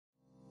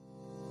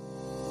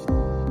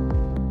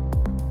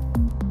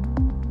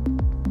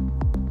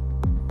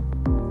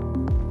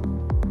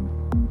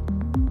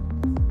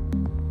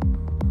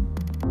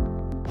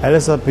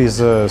ELZAB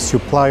is a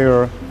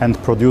supplier and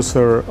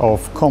producer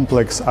of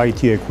complex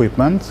IT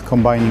equipment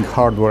combining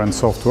hardware and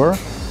software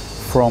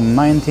from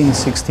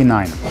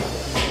 1969.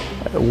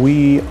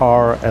 We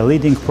are a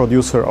leading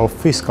producer of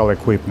physical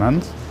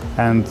equipment,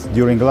 and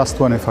during the last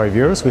 25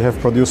 years we have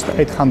produced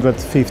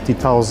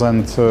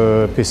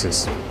 850,000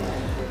 pieces.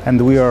 And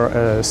we are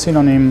a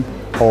synonym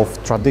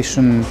of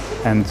tradition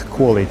and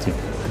quality.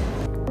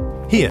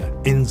 Here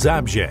in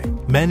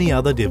Zabrze, many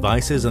other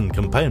devices and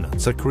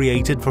components are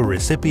created for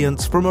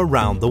recipients from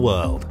around the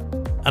world.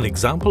 An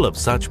example of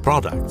such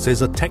products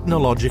is a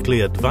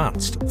technologically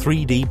advanced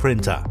 3D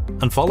printer,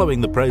 and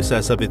following the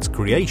process of its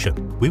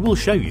creation, we will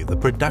show you the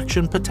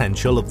production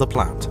potential of the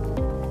plant.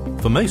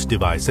 For most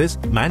devices,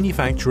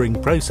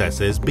 manufacturing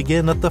processes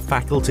begin at the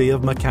Faculty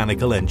of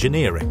Mechanical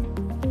Engineering.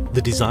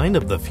 The design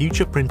of the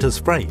future printer's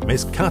frame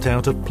is cut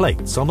out of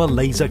plates on a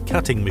laser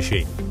cutting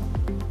machine,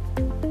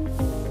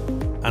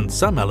 and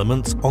some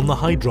elements on the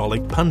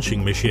hydraulic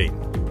punching machine.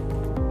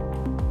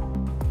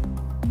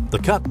 The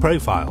cut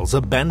profiles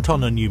are bent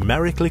on a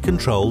numerically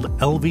controlled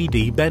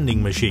LVD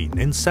bending machine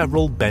in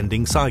several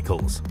bending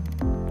cycles.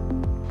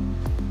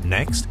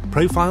 Next,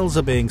 profiles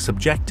are being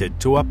subjected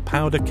to a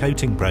powder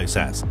coating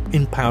process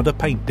in powder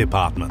paint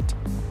department.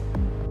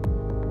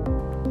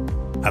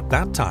 At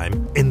that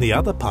time, in the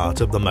other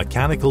part of the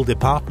mechanical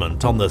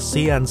department on the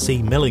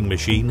CNC milling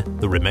machine,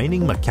 the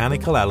remaining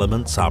mechanical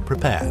elements are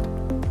prepared.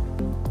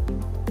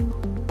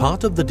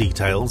 Part of the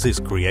details is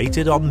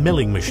created on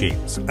milling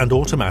machines and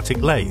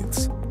automatic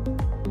lathes.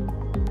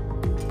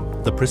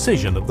 The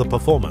precision of the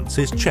performance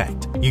is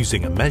checked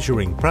using a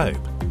measuring probe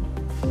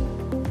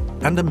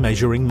and a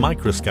measuring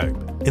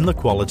microscope in the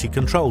quality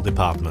control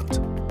department.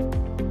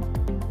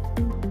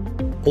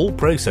 All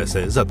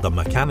processes at the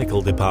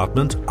mechanical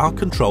department are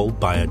controlled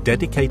by a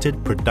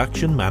dedicated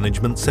production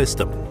management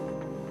system.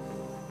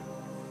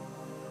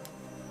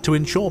 To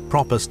ensure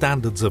proper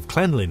standards of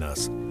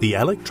cleanliness, the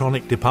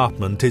electronic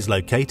department is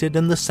located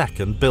in the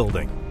second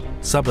building.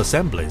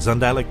 Subassemblies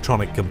and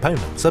electronic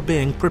components are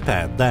being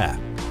prepared there.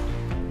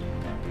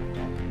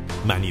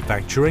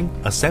 Manufacturing,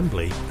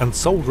 assembly and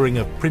soldering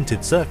of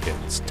printed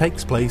circuits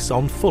takes place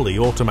on fully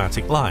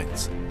automatic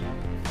lines.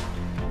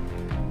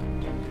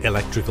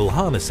 Electrical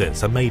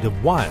harnesses are made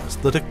of wires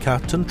that are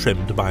cut and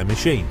trimmed by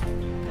machine.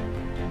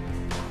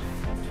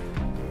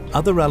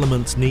 Other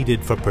elements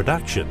needed for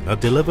production are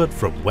delivered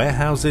from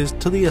warehouses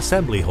to the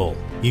assembly hall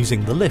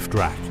using the lift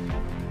rack.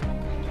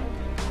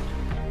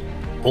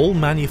 All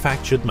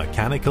manufactured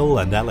mechanical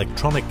and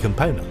electronic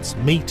components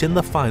meet in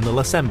the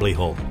final assembly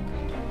hall.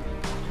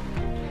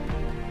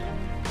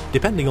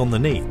 Depending on the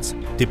needs,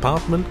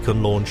 department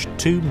can launch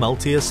 2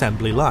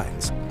 multi-assembly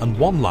lines and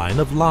 1 line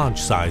of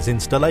large-size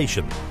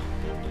installation.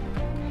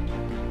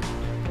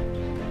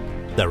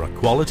 There are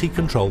quality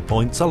control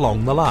points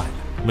along the line,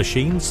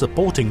 machines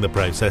supporting the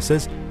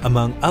processes,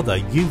 among other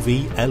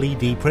UV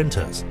LED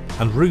printers,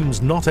 and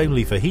rooms not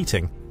only for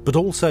heating, but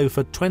also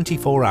for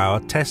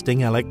 24-hour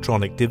testing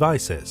electronic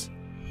devices.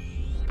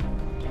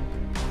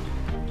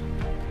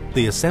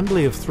 The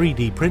assembly of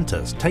 3D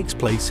printers takes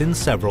place in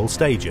several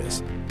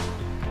stages.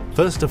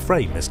 First, a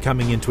frame is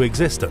coming into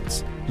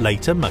existence,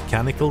 later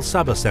mechanical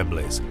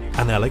subassemblies,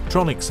 an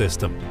electronic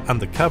system, and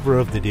the cover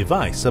of the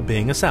device are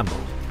being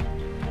assembled.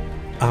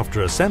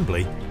 After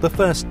assembly, the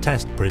first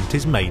test print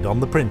is made on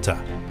the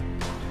printer.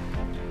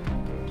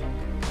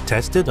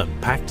 Tested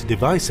and packed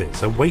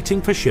devices are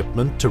waiting for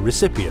shipment to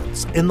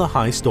recipients in the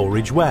high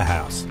storage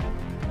warehouse.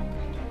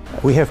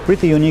 We have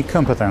pretty unique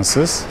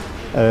competences.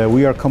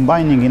 We are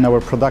combining in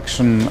our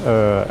production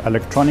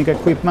electronic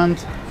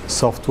equipment,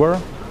 software,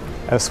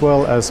 as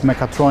well as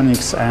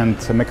mechatronics and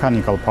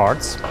mechanical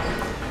parts.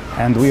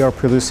 And we are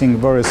producing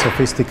very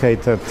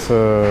sophisticated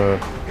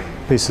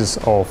pieces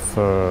of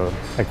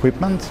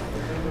equipment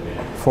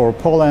for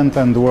Poland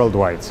and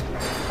worldwide.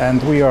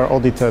 And we are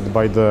audited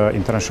by the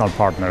international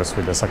partners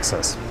with the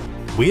success.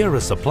 We are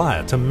a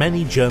supplier to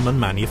many German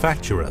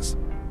manufacturers.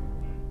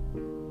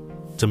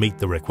 To meet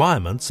the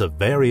requirements of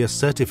various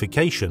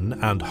certification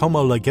and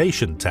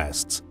homologation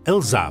tests,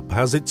 ELZAB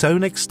has its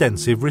own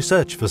extensive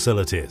research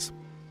facilities.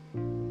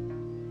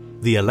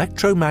 The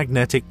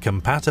Electromagnetic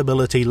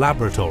Compatibility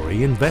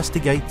Laboratory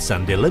investigates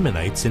and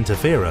eliminates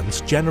interference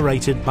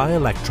generated by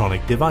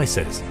electronic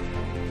devices.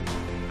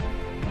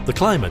 The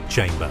Climate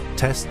Chamber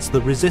tests the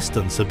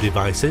resistance of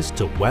devices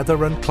to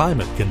weather and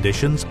climate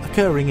conditions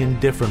occurring in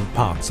different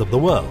parts of the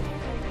world.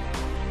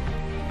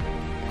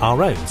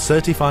 Our own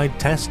certified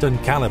test and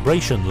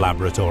calibration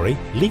laboratory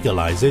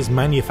legalizes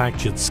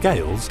manufactured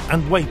scales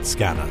and weight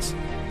scanners.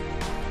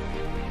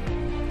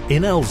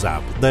 In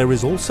ELZAB, there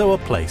is also a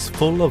place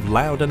full of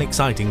loud and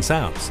exciting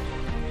sounds.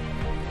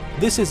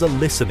 This is a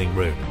listening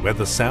room where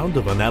the sound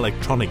of an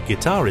electronic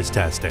guitar is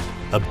tested,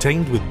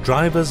 obtained with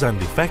drivers and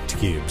effect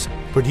cubes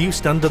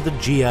produced under the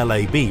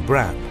GLAB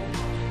brand.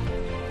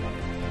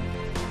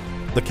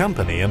 The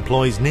company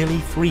employs nearly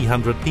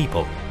 300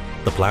 people.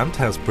 The plant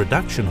has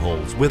production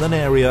halls with an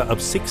area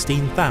of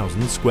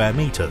 16,000 square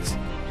meters.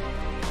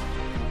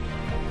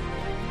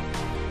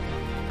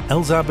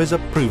 ELZAB is a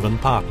proven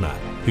partner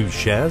whose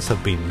shares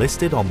have been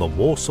listed on the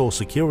Warsaw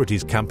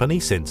Securities Company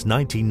since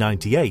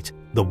 1998,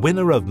 the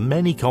winner of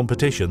many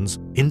competitions,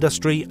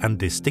 industry and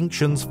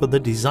distinctions for the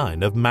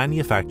design of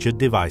manufactured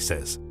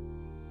devices.